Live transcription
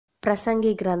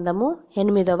ప్రసంగి గ్రంథము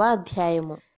 8వ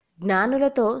అధ్యాయము.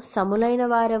 జ్ఞానులతో సములైన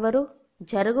వారెవరు?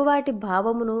 జరుగువాటి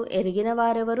భావమును ఎరిగిన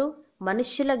వారెవరు?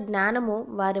 మనుష్యుల జ్ఞానము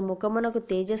వారి ముఖమునకు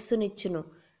తేజస్సునిచ్చును,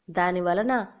 దాని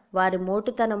వలన వారి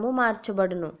మోటుతనము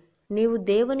మార్చబడును. నీవు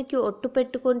దేవునికి ఒట్టు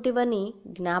పెట్టుకొంటివని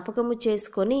జ్ఞాపకము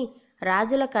చేసుకొని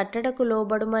రాజుల కట్టడకు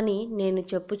లోబడుమని నేను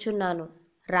చెప్పుచున్నాను.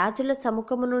 రాజుల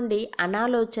సముఖము నుండి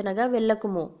అనాలోచనగా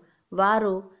వెళ్ళకుము,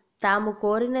 వారు తాము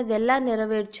కోరినదెల్లా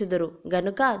నెరవేర్చుదురు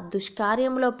గనుక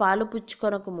దుష్కార్యములో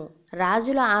పాలుపుచ్చుకొనకుము.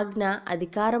 రాజుల ఆజ్ఞ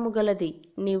అధికారము గలది,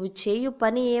 నీవు చేయు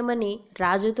పని ఏమని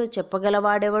రాజుతో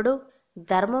చెప్పగలవాడెవడు?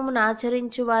 ధర్మమును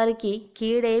ఆచరించు వారికి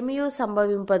కీడేమియూ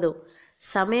సంభవింపదు.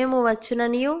 సమయము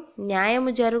వచ్చుననియు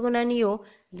న్యాయము జరుగుననియు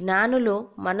జ్ఞానులు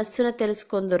మనస్సున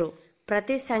తెలుసుకొందురు.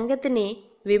 ప్రతి సంగతిని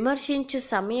విమర్శించు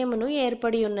సమయమును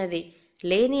ఏర్పడి ఉన్నది,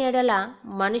 లేని ఎడల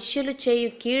మనుష్యులు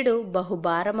చేయు కీడు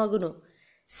బహుభారమగును.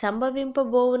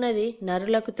 సంభవింపబోవునది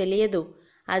నరులకు తెలియదు,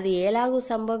 అది ఎలాగూ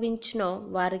సంభవించునో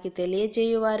వారికి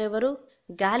తెలియజేయువారెవరు?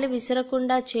 గాలి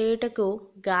విసరకుండా చేయుటకు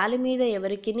గాలి మీద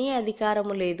ఎవరికినీ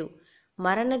అధికారము లేదు.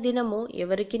 మరణ దినము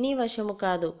ఎవరికినీ వశము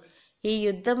కాదు. ఈ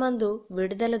యుద్ధమందు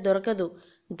విడుదల దొరకదు,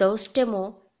 దౌష్ట్యము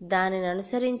దానిని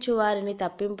అనుసరించు వారిని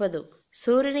తప్పింపదు.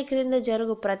 సూర్యుని క్రింద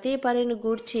జరుగు ప్రతి పనిని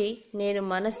గూర్చి నేను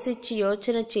మనస్సిచ్చి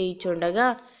యోచన చేయుచుండగా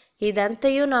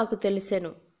ఇదంతయు నాకు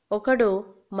తెలిసెను. ఒకడు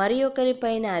మరి ఒకరి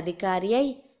పైన అధికారి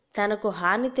అయి తనకు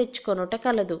హాని తెచ్చుకొనుట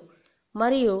కలదు.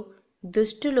 మరియు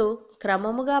దుష్టులు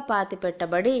క్రమముగా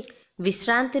పాతిపెట్టబడి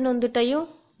విశ్రాంతి నొందుటయు,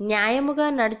 న్యాయముగా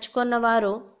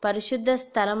నడుచుకొన్నవారు పరిశుద్ధ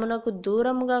స్థలమునకు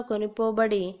దూరముగా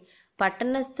కొనిపోబడి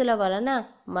పట్టణస్థుల వలన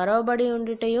మరోబడి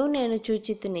ఉండుటయు నేను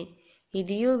చూచితిని.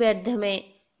 ఇదియు వ్యర్థమే.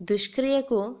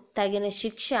 దుష్క్రియకు తగిన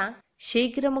శిక్ష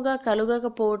శీఘ్రముగా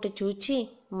కలుగకపోవుట చూచి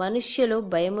మనుష్యులు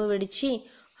భయము విడిచి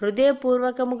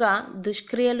హృదయపూర్వకముగా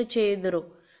దుష్క్రియలు చేయుదురు.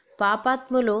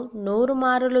 పాపాత్ములు 100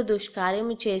 మారులు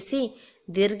దుష్కార్యము చేసి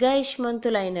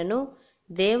దీర్ఘాయుష్మంతులైనను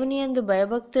దేవుని యందు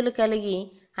భయభక్తులు కలిగి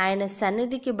ఆయన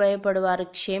సన్నిధికి భయపడువారు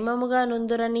క్షేమముగా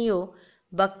నుందురనియు,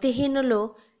 భక్తిహీనులు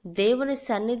దేవుని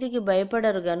సన్నిధికి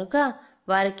భయపడరు గనుక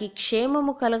వారికి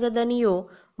క్షేమము కలగదనియు,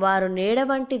 వారు నీడ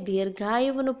వంటి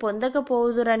దీర్ఘాయువును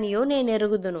పొందకపోవుదురనియు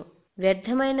నేనెరుగుదును.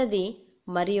 వ్యర్థమైనది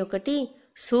మరి ఒకటి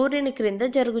సూర్యుని క్రింద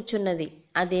జరుగుచున్నది,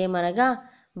 అదేమనగా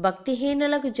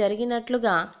భక్తిహీనులకు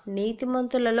జరిగినట్లుగా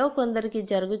నీతిమంతులలో కొందరికి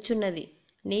జరుగుచున్నది,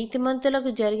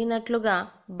 నీతిమంతులకు జరిగినట్లుగా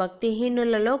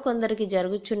భక్తిహీనులలో కొందరికి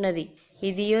జరుగుచున్నది.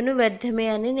 ఇదియును వ్యర్థమే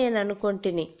అని నేను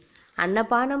అనుకొంటిని.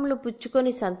 అన్నపానములు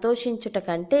పుచ్చుకొని సంతోషించుట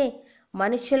కంటే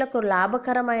మనుష్యులకు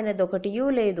లాభకరమైనదొకటియూ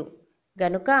లేదు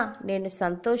గనుక నేను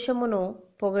సంతోషమును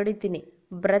పొగడితిని.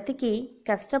 బ్రతికి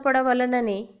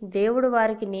కష్టపడవలనని దేవుడు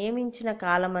వారికి నియమించిన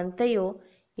కాలమంతయు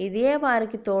ఇదే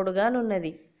వారికి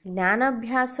తోడుగానున్నది.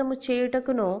 జ్ఞానాభ్యాసము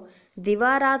చేయుటకును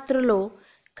దివారాత్రులు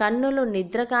కన్నులు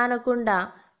నిద్ర కానకుండా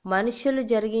మనుష్యులు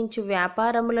జరిగించు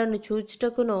వ్యాపారములను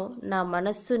చూచుటకును నా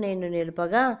మనస్సు నేను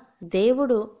నిలుపగా,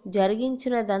 దేవుడు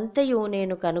జరిగించినదంతయు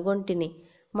నేను కనుగొంటిని.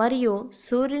 మరియు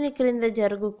సూర్యుని క్రింద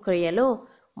జరుగు క్రియలు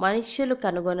మనుష్యులు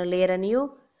కనుగొనలేరనియు,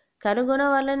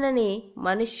 కనుగొనవలనని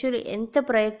మనుష్యులు ఎంత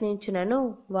ప్రయత్నించునను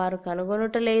వారు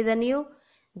కనుగొనుటలేదనియు,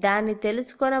 దాన్ని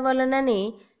తెలుసుకొనవలనని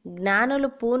జ్ఞానులు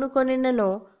పూనుకొనినను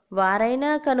వారైనా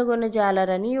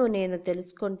కనుగొనజాలరనియు నేను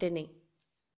తెలుసుకొంటిని.